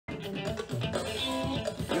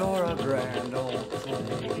a grand old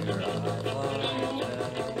player, I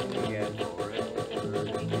like to get forever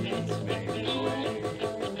peace made away.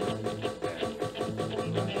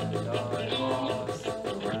 And I lost,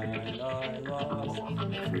 the land I lost,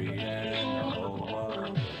 free and home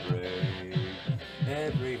of the brave.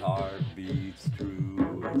 Every heart beats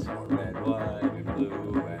true, it's for red, white, and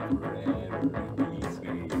blue, and forever peace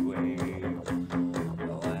made away.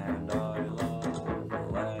 The land I love, the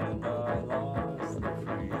land I lost, the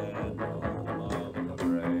free and the home of the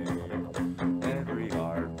brave. Every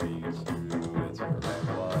heart beats true, it's for red,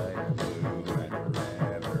 white, and blue, and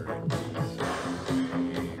forever peace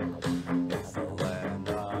made away. It's the land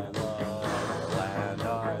I love, the land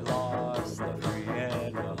I lost, the free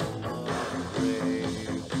and the home of the brave.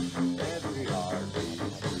 Every heart beats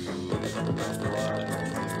true, it's for red, white, and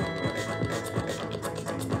blue, and forever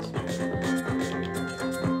peace made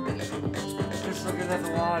away. Just looking at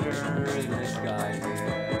the water in the sky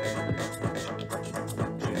here.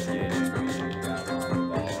 Just getting me out on the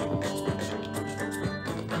ball.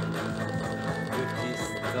 50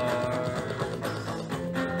 stars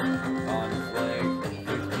on the flag,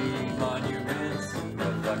 50 monuments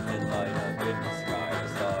reflecting light up in the sky of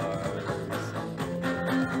stars.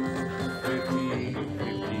 50,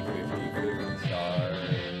 50, 50, 50 stars.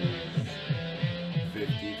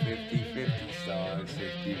 50, 50, 50 stars,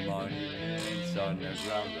 50 monuments on the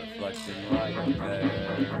ground reflecting light up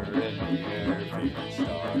there in the air. 50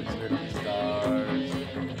 stars, 50 stars.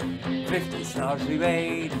 50 stars we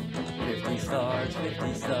made. 50 stars,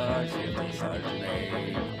 50 stars, 50 stars we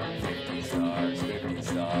made. 50 stars, 50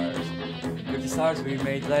 stars. 50 stars we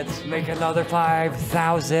made. Let's make another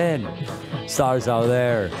 5,000 stars out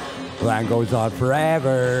there. Land goes on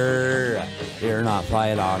forever. You're not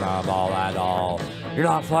flying on a ball at all. You're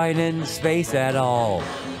not flying in space at all.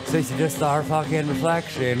 Space is just our fucking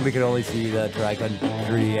reflection. We can only see the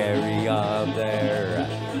tri-country area up there.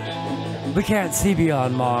 We can't see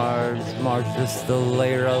beyond Mars. Mars is just a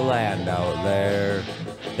layer of land out there.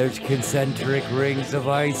 There's concentric rings of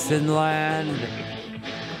ice and land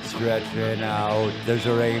stretching out. There's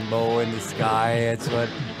a rainbow in the sky. It's what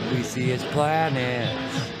we see as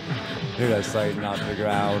planets. They're just lighting up the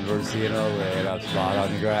ground. We're seeing a lit up spot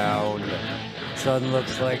on the ground. Sun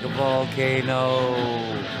looks like a volcano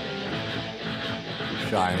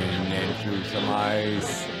shining in through some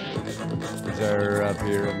ice. Is there a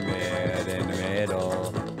pyramid in the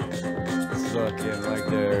middle? It's looking like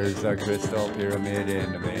there's a crystal pyramid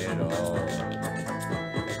in the middle.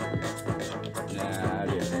 Nah,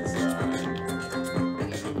 it isn't, son.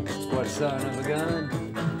 What son of a gun?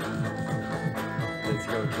 Let's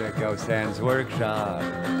go check out Stan's workshop.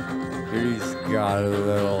 Here he's got a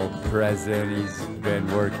little present he's been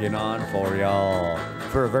working on for y'all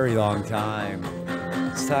for a very long time.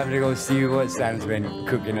 It's time to go see what Stan's been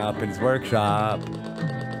cooking up in his workshop.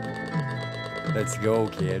 Let's go,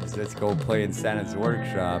 kids. Let's go play in Santa's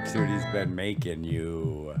workshop. See what he's been making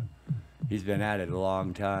you. He's been at it a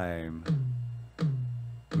long time.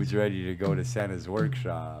 Who's ready to go to Santa's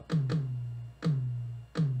workshop?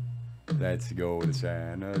 Let's go to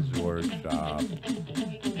Santa's workshop.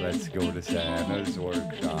 Let's go to Santa's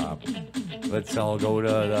workshop. Let's all go to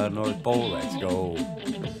the North Pole. Let's go.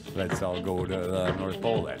 Let's all go to the North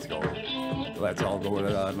Pole. Let's go. Let's all go to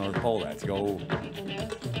the North Pole. Let's go.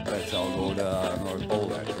 Let's all go to the North Pole.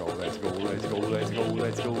 Let's go. Let's go. Let's go. Let's go.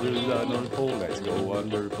 Let's go to the North Pole. Let's go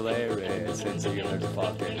under Polaris and see if there's a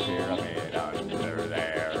fucking pyramid under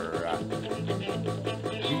there.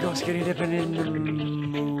 You go skinny dipping in the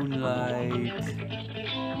moonlight.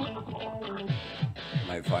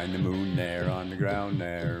 Might find the moon there on the ground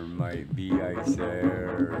there. Might be ice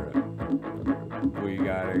there. We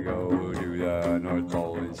gotta go to the North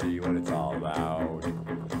Pole and see what it's all about.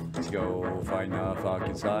 Let's go find the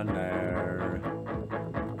fucking sun there.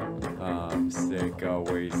 I'm sick of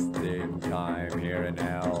wasting time here in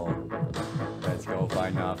hell. Let's go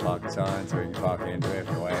find the fucking sun so we can fucking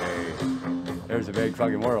drift away. There's a big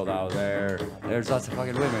fucking world out there. There's lots of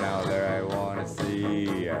fucking women out there I wanna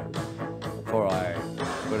see. Before I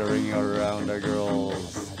put a ring around a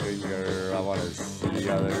girl's finger, I wanna see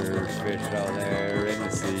other fish out there in the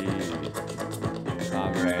sea.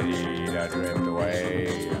 I'm ready to drift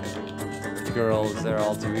away. The girls, they're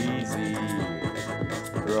all too easy.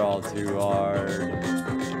 They're all too hard.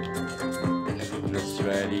 Just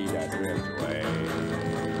ready to drift away.